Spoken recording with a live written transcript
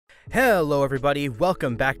Hello everybody,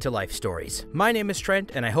 welcome back to Life Stories. My name is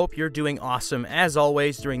Trent and I hope you're doing awesome as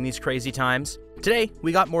always during these crazy times. Today,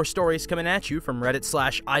 we got more stories coming at you from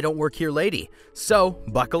Reddit/idontworkherelady, so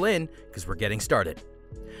buckle in because we're getting started.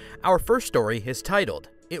 Our first story is titled,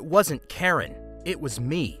 "It Wasn't Karen, It Was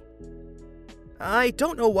Me." I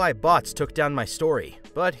don't know why bots took down my story,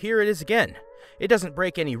 but here it is again. It doesn't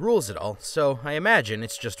break any rules at all, so I imagine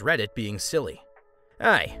it's just Reddit being silly.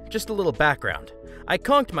 Aye, just a little background. I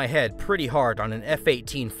conked my head pretty hard on an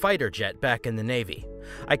F-18 fighter jet back in the Navy.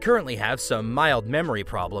 I currently have some mild memory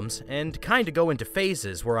problems and kinda go into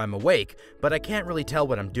phases where I'm awake, but I can't really tell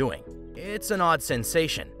what I'm doing. It's an odd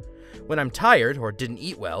sensation. When I'm tired or didn't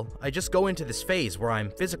eat well, I just go into this phase where I'm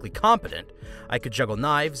physically competent. I could juggle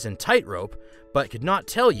knives and tightrope, but could not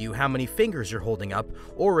tell you how many fingers you're holding up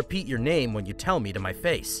or repeat your name when you tell me to my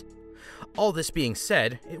face. All this being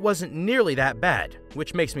said, it wasn't nearly that bad,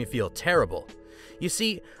 which makes me feel terrible. You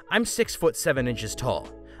see, I'm 6'7" tall.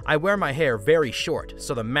 I wear my hair very short,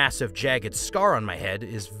 so the massive jagged scar on my head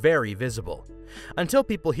is very visible. Until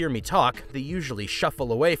people hear me talk, they usually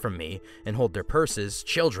shuffle away from me and hold their purses,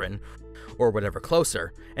 children, or whatever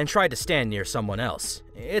closer, and try to stand near someone else.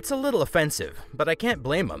 It's a little offensive, but I can't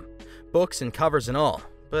blame them. Books and covers and all,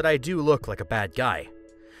 but I do look like a bad guy.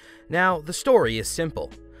 Now, the story is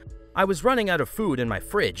simple. I was running out of food in my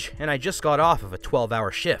fridge, and I just got off of a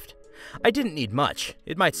 12-hour shift. I didn't need much.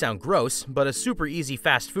 It might sound gross, but a super easy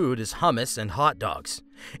fast food is hummus and hot dogs.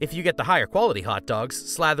 If you get the higher quality hot dogs,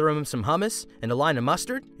 slather them in some hummus and a line of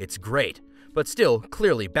mustard, it's great, but still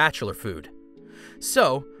clearly bachelor food.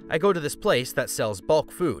 So, I go to this place that sells bulk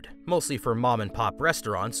food, mostly for mom and pop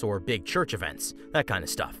restaurants or big church events, that kind of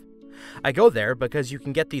stuff. I go there because you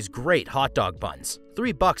can get these great hot dog buns,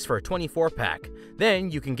 $3 for a 24-pack. Then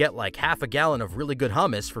you can get like half a gallon of really good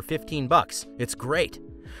hummus for $15. It's great.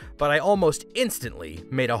 But I almost instantly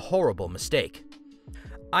made a horrible mistake.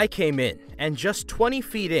 I came in, and just 20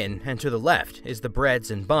 feet in and to the left is the breads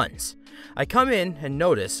and buns. I come in and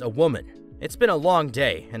notice a woman. It's been a long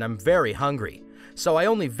day, and I'm very hungry. So I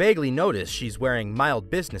only vaguely notice she's wearing mild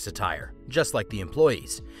business attire, just like the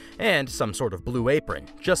employees, and some sort of blue apron,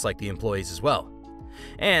 just like the employees as well.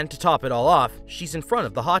 And to top it all off, she's in front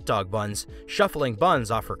of the hot dog buns, shuffling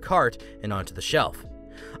buns off her cart and onto the shelf.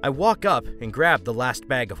 I walk up and grab the last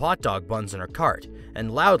bag of hot dog buns in her cart,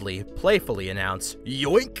 and loudly, playfully announce,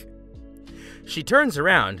 "Yoink!" She turns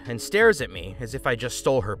around and stares at me as if I just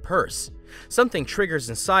stole her purse. Something triggers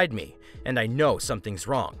inside me, and I know something's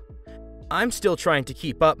wrong. I'm still trying to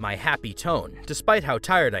keep up my happy tone, despite how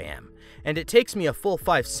tired I am, and it takes me a full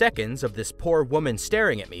 5 seconds of this poor woman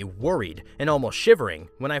staring at me, worried and almost shivering,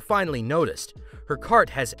 when I finally noticed. Her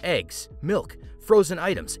cart has eggs, milk, frozen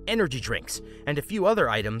items, energy drinks, and a few other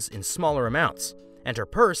items in smaller amounts. And her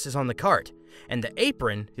purse is on the cart, and the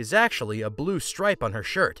apron is actually a blue stripe on her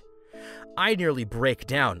shirt. I nearly break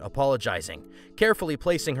down, apologizing, carefully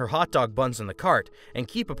placing her hot dog buns on the cart, and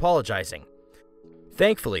keep apologizing.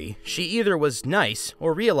 Thankfully, she either was nice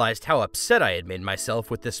or realized how upset I had made myself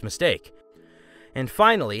with this mistake, and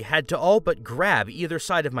finally had to all but grab either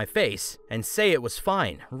side of my face and say it was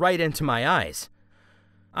fine, right into my eyes.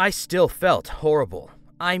 I still felt horrible.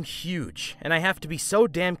 I'm huge, and I have to be so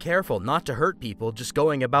damn careful not to hurt people just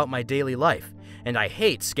going about my daily life, and I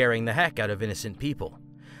hate scaring the heck out of innocent people.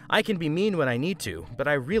 I can be mean when I need to, but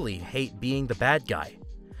I really hate being the bad guy.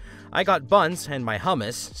 I got buns and my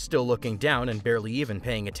hummus, still looking down and barely even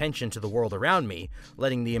paying attention to the world around me,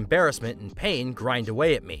 letting the embarrassment and pain grind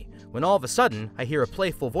away at me, when all of a sudden I hear a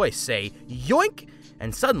playful voice say, "Yoink!"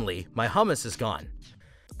 and suddenly my hummus is gone.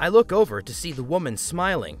 I look over to see the woman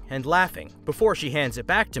smiling and laughing before she hands it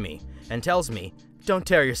back to me and tells me, "Don't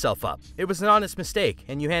tear yourself up. It was an honest mistake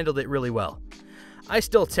and you handled it really well." I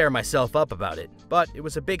still tear myself up about it, but it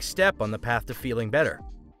was a big step on the path to feeling better.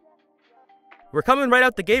 We're coming right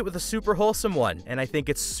out the gate with a super wholesome one, and I think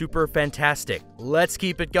it's super fantastic. Let's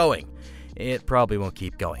keep it going. It probably won't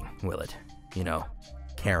keep going, will it? You know,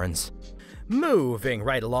 Karens. Moving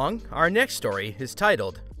right along, our next story is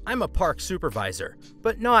titled, "I'm a park supervisor,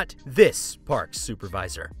 but not this park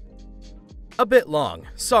supervisor." A bit long,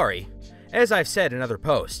 sorry. As I've said in other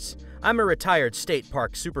posts, I'm a retired state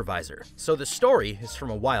park supervisor, so the story is from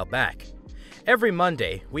a while back. Every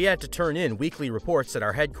Monday, we had to turn in weekly reports at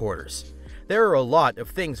our headquarters. There are a lot of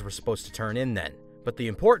things we're supposed to turn in then, but the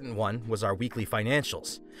important one was our weekly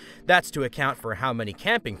financials. That's to account for how many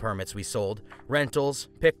camping permits we sold, rentals,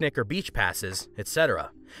 picnic or beach passes,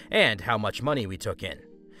 etc., and how much money we took in.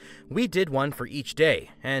 We did one for each day,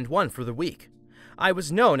 and one for the week. I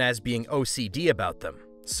was known as being OCD about them,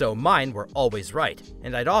 so mine were always right,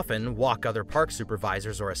 and I'd often walk other park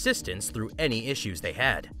supervisors or assistants through any issues they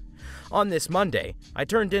had. On this Monday, I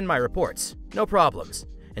turned in my reports, no problems,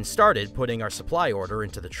 and started putting our supply order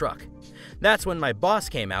into the truck. That's when my boss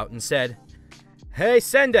came out and said, "Hey,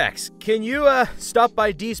 Sendex, can you stop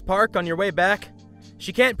by Dee's Park on your way back?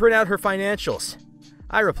 She can't print out her financials."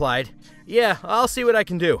 I replied, "Yeah, I'll see what I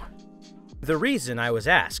can do." The reason I was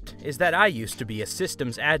asked is that I used to be a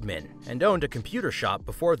systems admin and owned a computer shop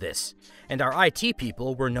before this, and our IT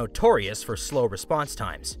people were notorious for slow response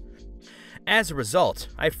times. As a result,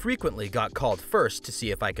 I frequently got called first to see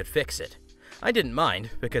if I could fix it. I didn't mind,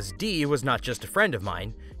 because Dee was not just a friend of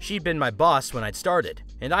mine, she'd been my boss when I'd started,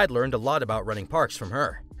 and I'd learned a lot about running parks from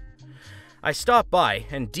her. I stopped by,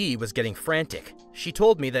 and Dee was getting frantic. She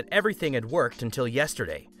told me that everything had worked until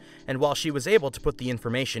yesterday, and while she was able to put the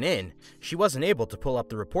information in, she wasn't able to pull up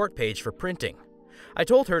the report page for printing. I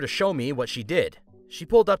told her to show me what she did. She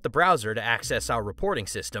pulled up the browser to access our reporting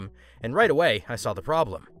system, and right away I saw the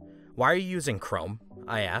problem. "Why are you using Chrome?"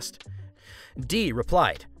 I asked. Dee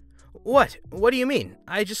replied, What do you mean?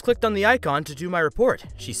 I just clicked on the icon to do my report,"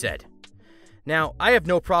 she said. Now, I have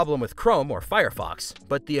no problem with Chrome or Firefox,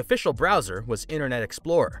 but the official browser was Internet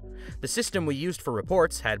Explorer. The system we used for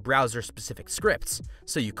reports had browser-specific scripts,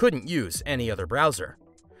 so you couldn't use any other browser.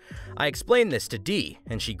 I explained this to Dee,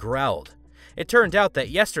 and she growled. It turned out that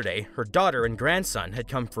yesterday, her daughter and grandson had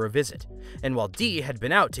come for a visit, and while Dee had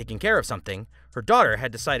been out taking care of something, her daughter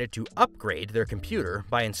had decided to upgrade their computer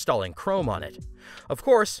by installing Chrome on it. Of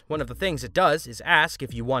course, one of the things it does is ask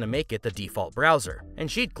if you want to make it the default browser,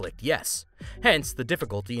 and she'd clicked yes, hence the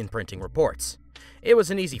difficulty in printing reports. It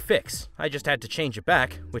was an easy fix, I just had to change it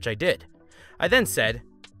back, which I did. I then said,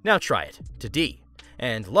 "Now try it," to Dee,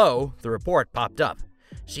 and lo, the report popped up.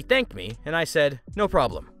 She thanked me, and I said, "No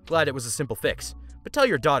problem, glad it was a simple fix, but tell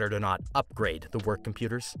your daughter to not upgrade the work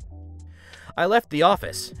computers." I left the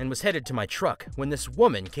office and was headed to my truck when this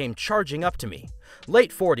woman came charging up to me.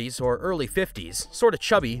 Late 40s or early 50s, sort of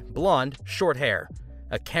chubby, blonde, short hair.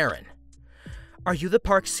 A Karen. "Are you the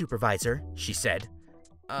park supervisor?" she said.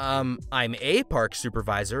 I'm a park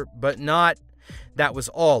supervisor, but not..." That was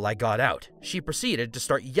all I got out. She proceeded to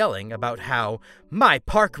start yelling about how my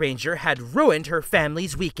park ranger had ruined her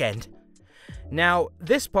family's weekend. Now,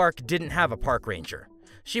 this park didn't have a park ranger.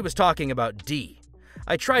 She was talking about Dee.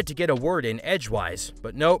 I tried to get a word in edgewise,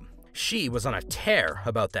 but nope, she was on a tear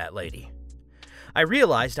about that lady. I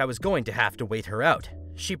realized I was going to have to wait her out.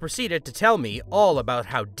 She proceeded to tell me all about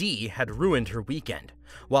how Dee had ruined her weekend,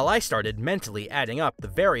 while I started mentally adding up the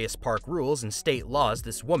various park rules and state laws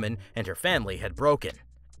this woman and her family had broken.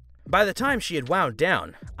 By the time she had wound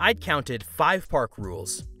down, I'd counted 5 park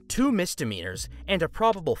rules, 2 misdemeanors, and a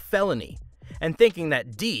probable felony, and thinking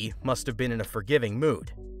that Dee must have been in a forgiving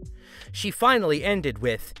mood. She finally ended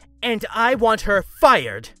with, "And I want her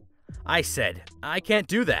fired." I said, "I can't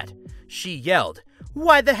do that." She yelled,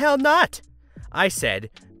 "Why the hell not?" I said,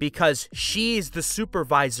 "Because she's the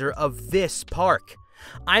supervisor of this park.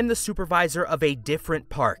 I'm the supervisor of a different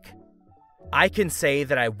park. I can say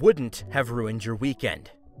that I wouldn't have ruined your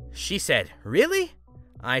weekend." She said, "Really?"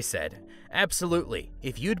 I said, "Absolutely.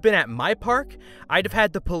 If you'd been at my park, I'd have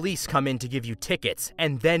had the police come in to give you tickets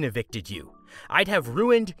and then evicted you. I'd have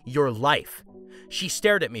ruined your life." She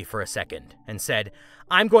stared at me for a second and said,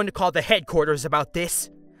 "I'm going to call the headquarters about this."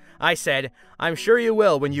 I said, "I'm sure you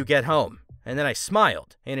will when you get home." And then I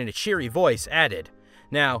smiled and in a cheery voice added,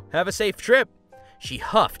 "Now, have a safe trip." She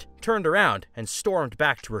huffed, turned around, and stormed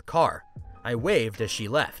back to her car. I waved as she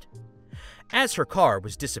left. As her car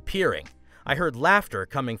was disappearing, I heard laughter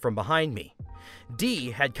coming from behind me.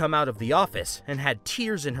 Dee had come out of the office and had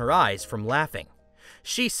tears in her eyes from laughing.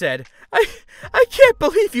 She said, I can't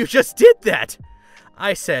believe you just did that."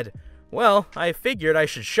 I said, "Well, I figured I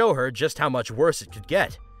should show her just how much worse it could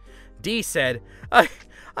get." Dee said, I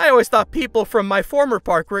always thought people from my former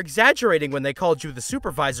park were exaggerating when they called you the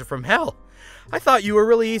supervisor from hell. I thought you were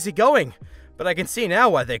really easygoing, but I can see now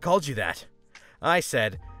why they called you that." I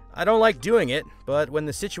said, "I don't like doing it, but when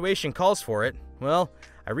the situation calls for it, well,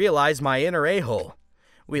 I realize my inner a-hole."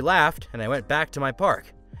 We laughed, and I went back to my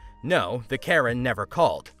park. No, the Karen never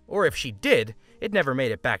called, or if she did, it never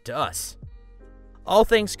made it back to us. All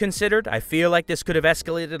things considered, I feel like this could have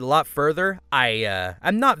escalated a lot further.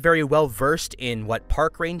 I'm not very well versed in what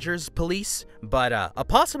park rangers police, but a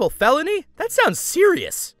possible felony? That sounds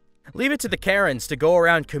serious. Leave it to the Karens to go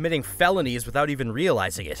around committing felonies without even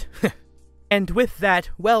realizing it. And with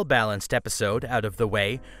that well-balanced episode out of the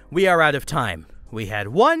way, we are out of time. We had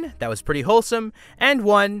one that was pretty wholesome, and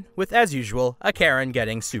one with, as usual, a Karen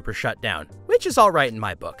getting super shut down, which which is all right in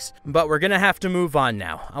my books. But we're gonna have to move on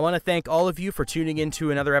now. I want to thank all of you for tuning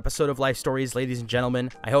into another episode of Life Stories, ladies and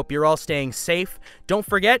gentlemen. I hope you're all staying safe. Don't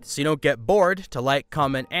forget, so you don't get bored, to like,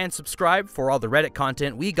 comment, and subscribe for all the Reddit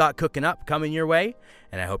content we got cooking up coming your way.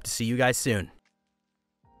 And I hope to see you guys soon.